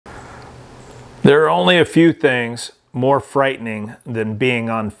There are only a few things more frightening than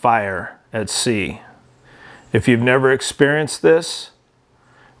being on fire at sea. If you've never experienced this,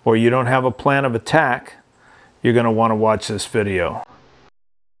 or you don't have a plan of attack, you're going to want to watch this video.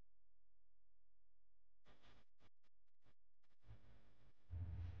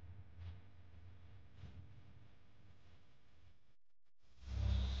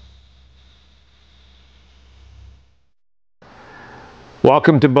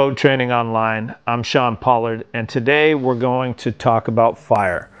 Welcome to Boat Training Online. I'm Shawn Pollard, and today we're going to talk about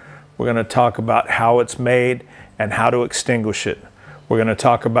fire. We're going to talk about how it's made and how to extinguish it. We're going to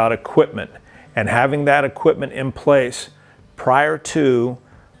talk about equipment and having that equipment in place prior to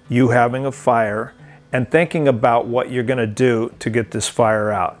you having a fire and thinking about what you're going to do to get this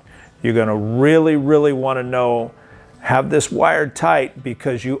fire out. You're going to really want to have this wired tight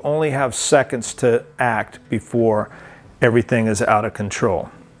because you only have seconds to act before everything is out of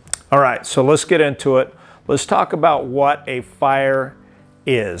control. All right, so let's get into it. Let's talk about what a fire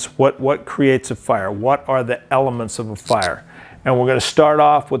is. What creates a fire? What are the elements of a fire? And we're going to start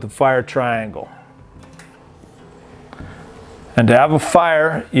off with the fire triangle. And to have a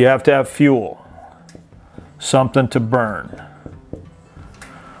fire, you have to have fuel, something to burn.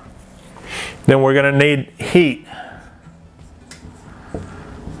 Then we're going to need heat.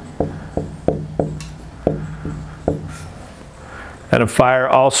 And a fire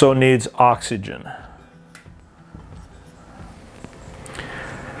also needs oxygen.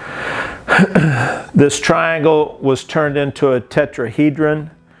 This triangle was turned into a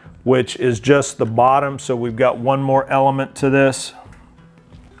tetrahedron, which is just the bottom, so we've got one more element to this.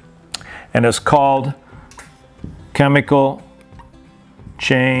 And it's called chemical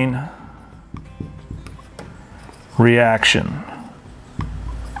chain reaction.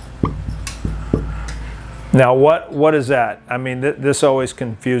 Now, what is that? I mean, this always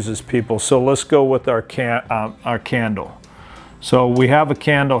confuses people. So let's go with our candle. So we have a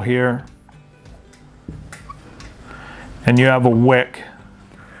candle here, and you have a wick.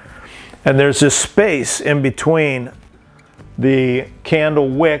 And there's this space in between the candle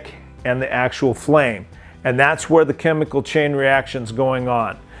wick and the actual flame. And that's where the chemical chain reaction's going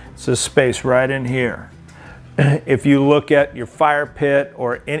on. It's this space right in here. If you look at your fire pit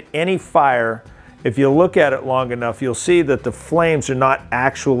or in any fire, if you look at it long enough, you'll see that the flames are not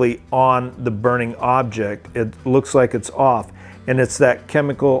actually on the burning object. It looks like it's off. And it's that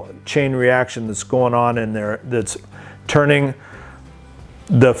chemical chain reaction that's going on in there that's turning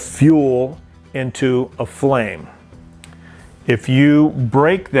the fuel into a flame. If you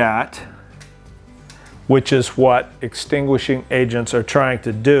break that, which is what extinguishing agents are trying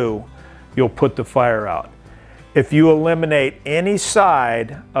to do, you'll put the fire out. If you eliminate any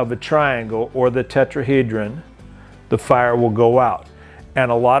side of a triangle or the tetrahedron, the fire will go out.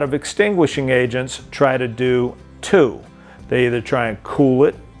 And a lot of extinguishing agents try to do two. They either try and cool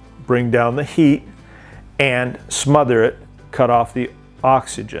it, bring down the heat, and smother it, cut off the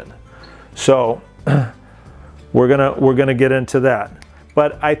oxygen. So we're gonna get into that.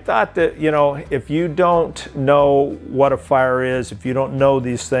 But I thought that, you know, if you don't know what a fire is, if you don't know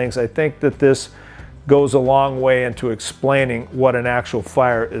these things, I think that this goes a long way into explaining what an actual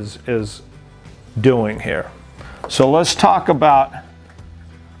fire is doing here. So let's talk about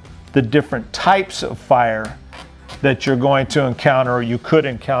the different types of fire that you're going to encounter or you could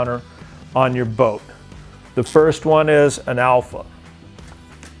encounter on your boat. The first one is an alpha.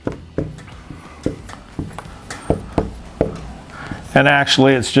 And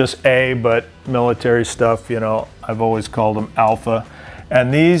actually it's just A, but military stuff, you know, I've always called them alpha.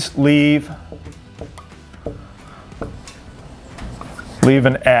 And these leave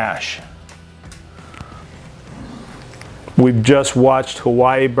an ash. We've just watched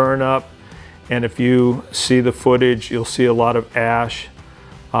Hawaii burn up, and if you see the footage, you'll see a lot of ash.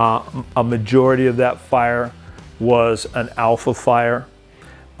 A majority of that fire was an alpha fire.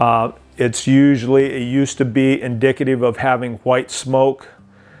 It used to be indicative of having white smoke,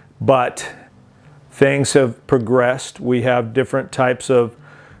 but things have progressed. We have different types of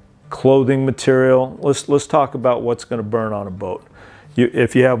clothing material. Let's talk about what's going to burn on a boat.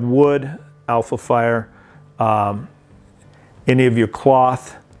 If you have wood, alpha fire, any of your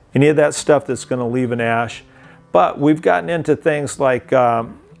cloth, any of that stuff that's going to leave an ash. But we've gotten into things like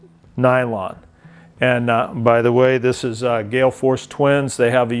nylon. And by the way, this is Gale Force Twins. They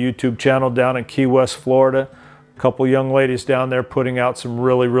have a YouTube channel down in Key West, Florida. A couple young ladies down there putting out some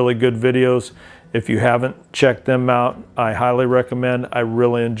really good videos. If you haven't checked them out, I highly recommend. I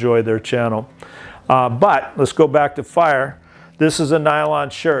really enjoy their channel. But let's go back to fire. This is a nylon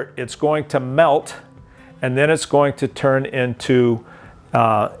shirt. It's going to melt, and then it's going to turn into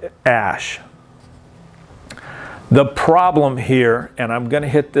ash. The problem here, and I'm going to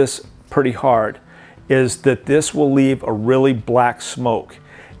hit this pretty hard, is that this will leave a really black smoke.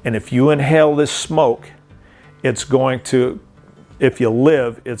 And if you inhale this smoke, it's going to, if you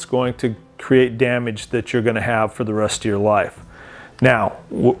live, it's going to create damage that you're going to have for the rest of your life. Now,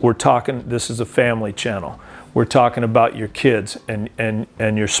 we're talking, this is a family channel. We're talking about your kids and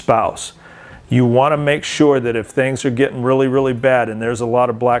your spouse. You want to make sure that if things are getting really, really bad and there's a lot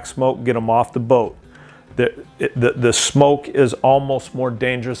of black smoke, get them off the boat. The smoke is almost more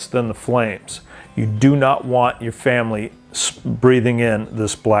dangerous than the flames. You do not want your family breathing in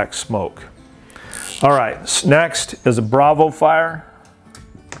this black smoke. All right, next is a Bravo fire.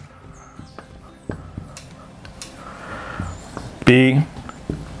 B.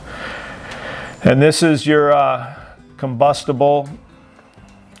 And this is your combustible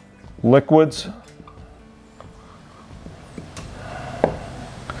liquids.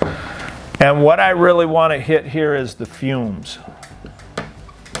 And what I really want to hit here is the fumes.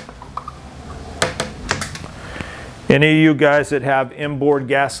 Any of you guys that have inboard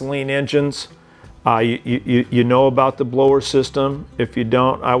gasoline engines, you know about the blower system. If you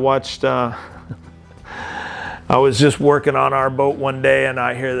don't, I watched, I was just working on our boat one day and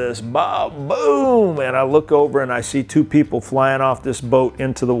I hear this boom, and I look over and I see two people flying off this boat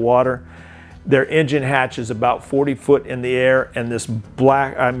into the water. Their engine hatch is about 40 foot in the air, and this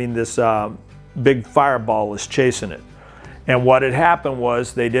big fireball is chasing it. And what had happened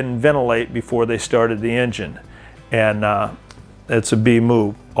was they didn't ventilate before they started the engine. And it's a B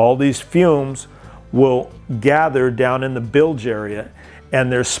move. All these fumes will gather down in the bilge area,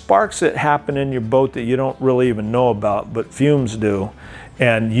 and there's sparks that happen in your boat that you don't really even know about, but fumes do.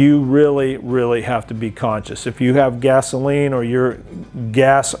 And you really, really have to be conscious. If you have gasoline or your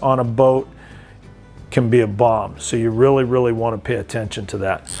gas on a boat, can be a bomb. So you really, really want to pay attention to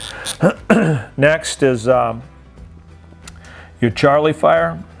that. Next is your Charlie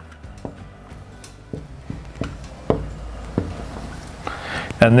fire.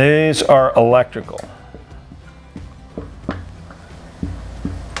 And these are electrical.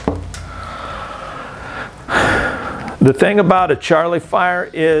 The thing about a Charlie fire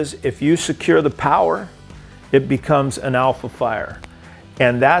is if you secure the power, it becomes an alpha fire.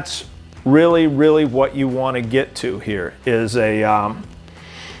 And that's really, really what you want to get to here is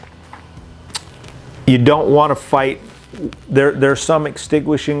you don't want to fight. There's some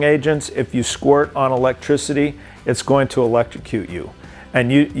extinguishing agents. If you squirt on electricity, it's going to electrocute you.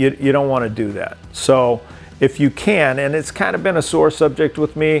 And you don't want to do that. So if you can, and it's kind of been a sore subject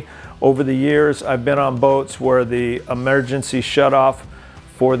with me over the years, I've been on boats where the emergency shutoff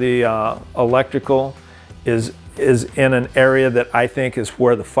for the electrical is in an area that I think is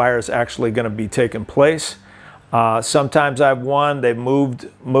where the fire is actually going to be taking place. Sometimes I've won, they've moved,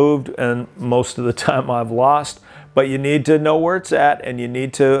 and most of the time I've lost. But you need to know where it's at, and you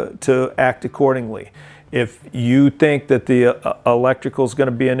need to act accordingly. If you think that the electrical is going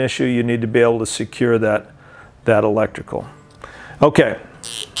to be an issue, you need to be able to secure that electrical. Okay,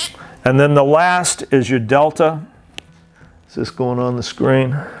 and then the last is your Delta. Is this going on the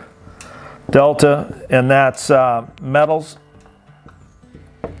screen? Delta, and that's metals.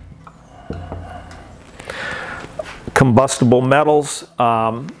 Combustible metals,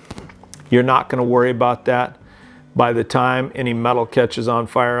 you're not going to worry about that. By the time any metal catches on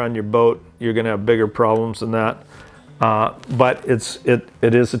fire on your boat, you're going to have bigger problems than that. But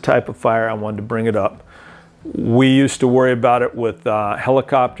it is a type of fire. I wanted to bring it up. We used to worry about it with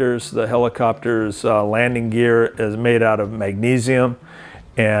helicopters. The helicopter's landing gear is made out of magnesium,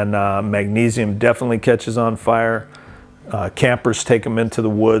 and magnesium definitely catches on fire. Campers take them into the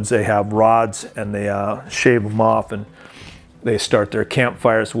woods. They have rods and they shave them off and they start their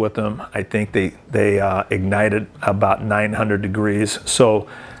campfires with them. I think they ignite it about 900 degrees. So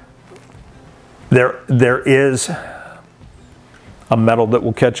there is a metal that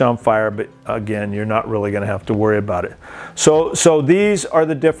will catch on fire, but again, you're not really going to have to worry about it. So these are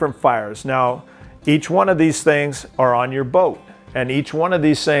the different fires. Now, each one of these things are on your boat, and each one of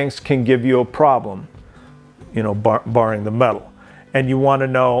these things can give you a problem, you know, barring the metal. And you want to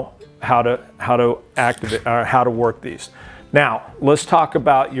know how to activate or how to work these. Now, let's talk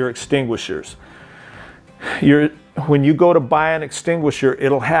about your extinguishers. When you go to buy an extinguisher,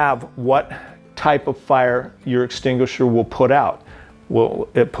 it'll have what type of fire your extinguisher will put out. Will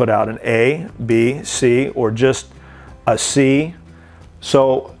it put out an A, B, C, or just a C?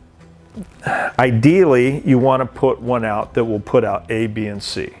 So ideally, you want to put one out that will put out A, B, and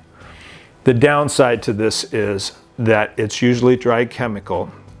C. The downside to this is that it's usually dry chemical.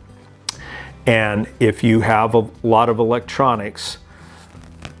 And if you have a lot of electronics,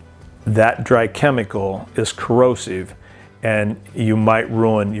 that dry chemical is corrosive and you might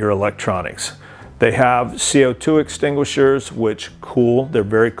ruin your electronics. They have CO2 extinguishers which cool, they're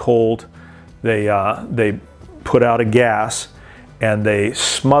very cold. They put out a gas and they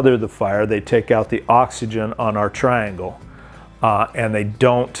smother the fire. They take out the oxygen on our triangle and they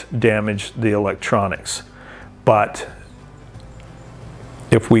don't damage the electronics. But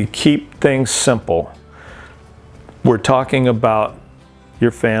if we keep things simple, we're talking about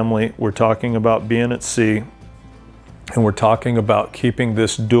your family, we're talking about being at sea, and we're talking about keeping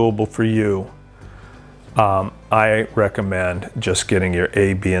this doable for you. I recommend just getting your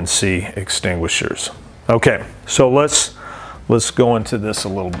A, B, and C extinguishers. Okay, so let's go into this a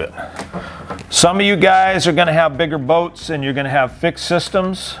little bit. Some of you guys are gonna have bigger boats and you're gonna have fixed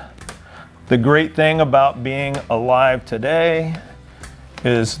systems. The great thing about being alive today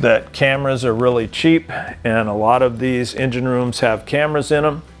is that cameras are really cheap, and a lot of these engine rooms have cameras in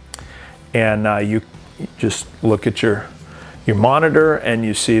them, and you just look at your monitor and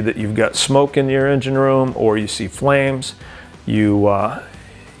you see that you've got smoke in your engine room or you see flames. You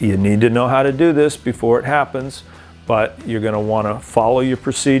need to know how to do this before it happens, but you're going to want to follow your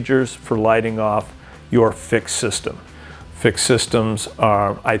procedures for lighting off your fixed system. Fixed systems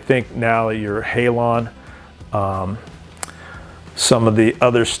are, I think now, your halon. Some of the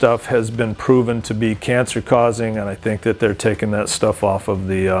other stuff has been proven to be cancer causing, and I think that they're taking that stuff off of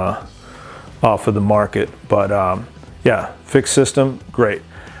the market. But yeah, fixed system, great.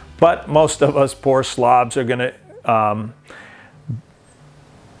 But most of us poor slobs are going to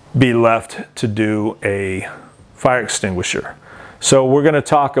be left to do a fire extinguisher. So we're going to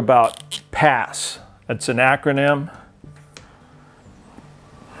talk about PASS. It's an acronym.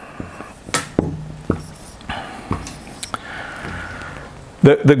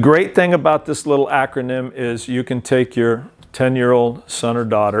 The great thing about this little acronym is you can take your 10-year-old son or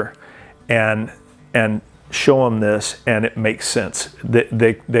daughter and show them this, and it makes sense.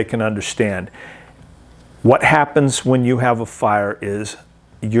 They can understand. What happens when you have a fire is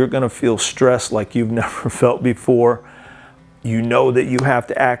you're going to feel stress like you've never felt before. You know that you have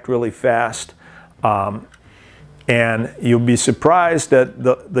to act really fast, and you'll be surprised that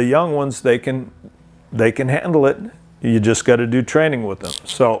the young ones, they can handle it. You just got to do training with them.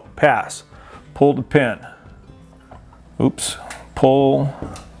 So PASS, pull the pin. Oops, pull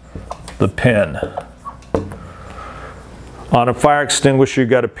the pin. On a fire extinguisher, you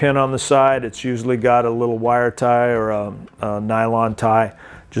got a pin on the side. It's usually got a little wire tie or a nylon tie.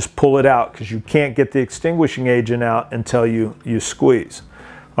 Just pull it out because you can't get the extinguishing agent out until you squeeze.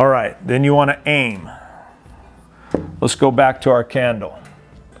 All right, then you want to aim. Let's go back to our candle.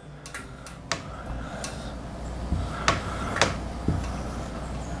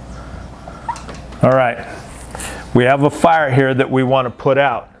 All right, we have a fire here that we want to put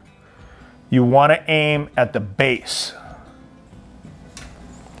out. You want to aim at the base.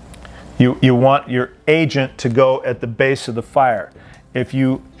 You want your agent to go at the base of the fire. If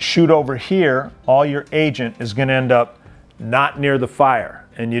you shoot over here, all your agent is going to end up not near the fire,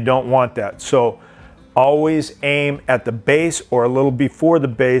 and you don't want that. So always aim at the base or a little before the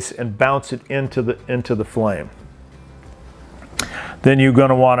base and bounce it into the flame. Then you're going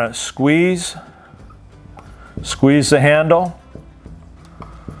to want to squeeze the handle,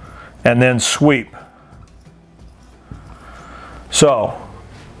 and then sweep. So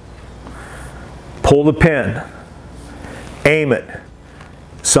pull the pin, aim it.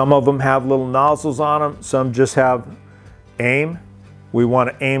 Some of them have little nozzles on them, some just have aim. We want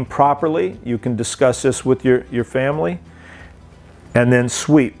to aim properly. You can discuss this with your family. And then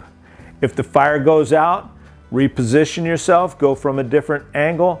sweep. If the fire goes out, reposition yourself, go from a different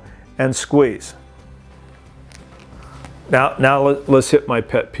angle, and squeeze. Now let's hit my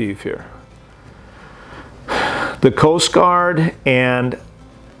pet peeve here. The Coast Guard and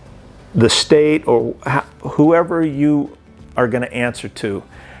the state, or whoever you are going to answer to,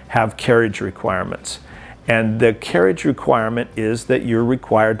 have carriage requirements. And the carriage requirement is that you're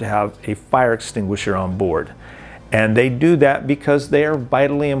required to have a fire extinguisher on board. And they do that because they are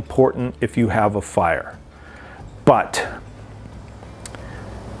vitally important if you have a fire. But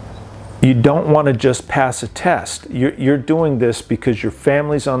you don't want to just pass a test. You're doing this because your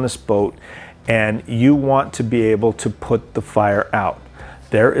family's on this boat and you want to be able to put the fire out.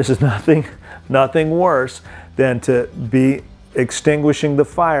 There is nothing worse than to be extinguishing the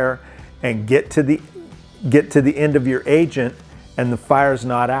fire and get to the end of your agent and the fire's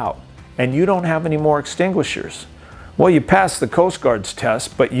not out and you don't have any more extinguishers. Well, you passed the Coast Guard's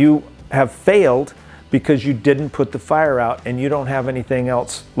test, but you have failed because you didn't put the fire out and you don't have anything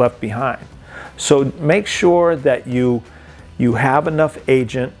else left behind. So make sure that you have enough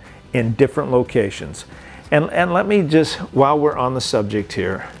agent in different locations. And let me just, while we're on the subject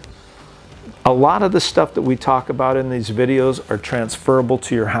here, a lot of the stuff that we talk about in these videos are transferable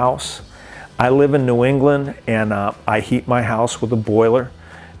to your house. I live in New England, and I heat my house with a boiler,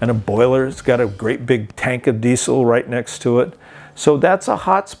 and a boiler's got a great big tank of diesel right next to it. So that's a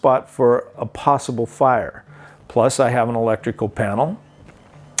hot spot for a possible fire. Plus I have an electrical panel,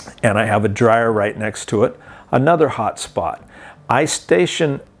 and I have a dryer right next to it, another hot spot. I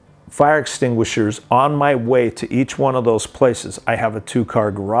station fire extinguishers on my way to each one of those places. I have a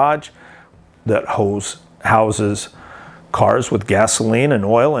 2-car garage that houses cars with gasoline and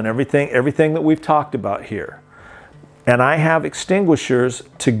oil and everything that we've talked about here. And I have extinguishers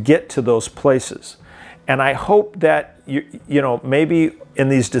to get to those places. And I hope that you know, maybe in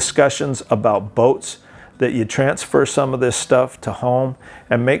these discussions about boats, that you transfer some of this stuff to home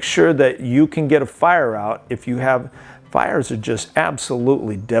and make sure that you can get a fire out. If you have, fires are just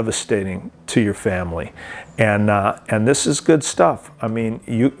absolutely devastating to your family. And this is good stuff. I mean,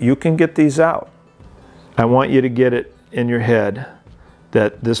 you can get these out. I want you to get it in your head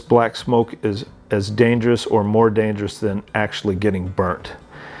that this black smoke is as dangerous or more dangerous than actually getting burnt.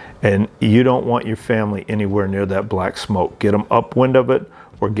 And you don't want your family anywhere near that black smoke. Get them upwind of it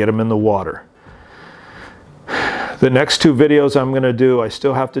or get them in the water. The next 2 videos I'm going to do, I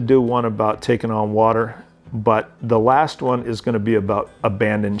still have to do one about taking on water, but the last one is going to be about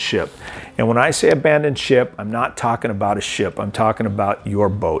abandoned ship. And when I say abandoned ship, I'm not talking about a ship. I'm talking about your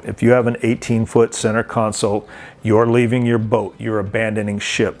boat. If you have an 18-foot center console, you're leaving your boat. You're abandoning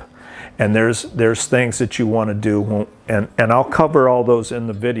ship. And there's things that you want to do, and I'll cover all those in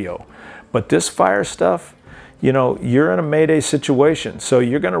the video. But this fire stuff, you know, you're in a Mayday situation. So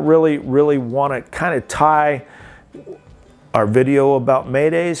you're going to really want to kind of tie our video about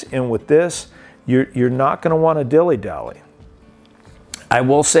Maydays in with this. You're not going to want to dilly-dally. I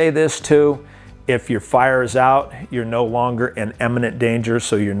will say this too, if your fire is out, you're no longer in imminent danger,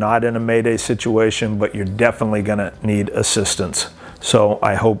 so you're not in a Mayday situation, but you're definitely going to need assistance. So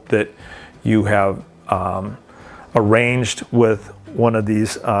I hope that you have arranged with one of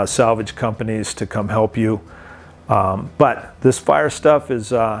these salvage companies to come help you. But this fire stuff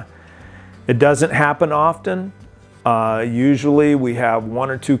is, it doesn't happen often. Usually we have 1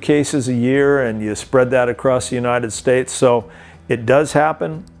 or 2 cases a year, and you spread that across the United States. So it does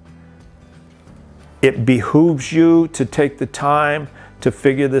happen. It behooves you to take the time to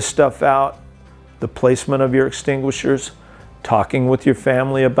figure this stuff out, the placement of your extinguishers, talking with your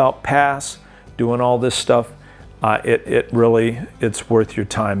family about pass, doing all this stuff. It's worth your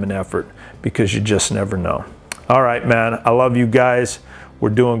time and effort, because you just never know. All right, man, I love you guys. We're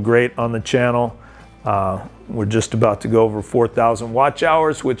doing great on the channel. We're just about to go over 4,000 watch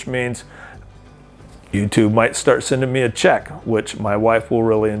hours, which means YouTube might start sending me a check, which my wife will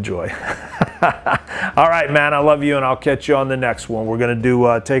really enjoy. All right, man, I love you, and I'll catch you on the next one. We're going to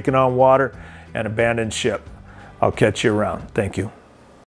do taking on water and abandoned ship. I'll catch you around. Thank you.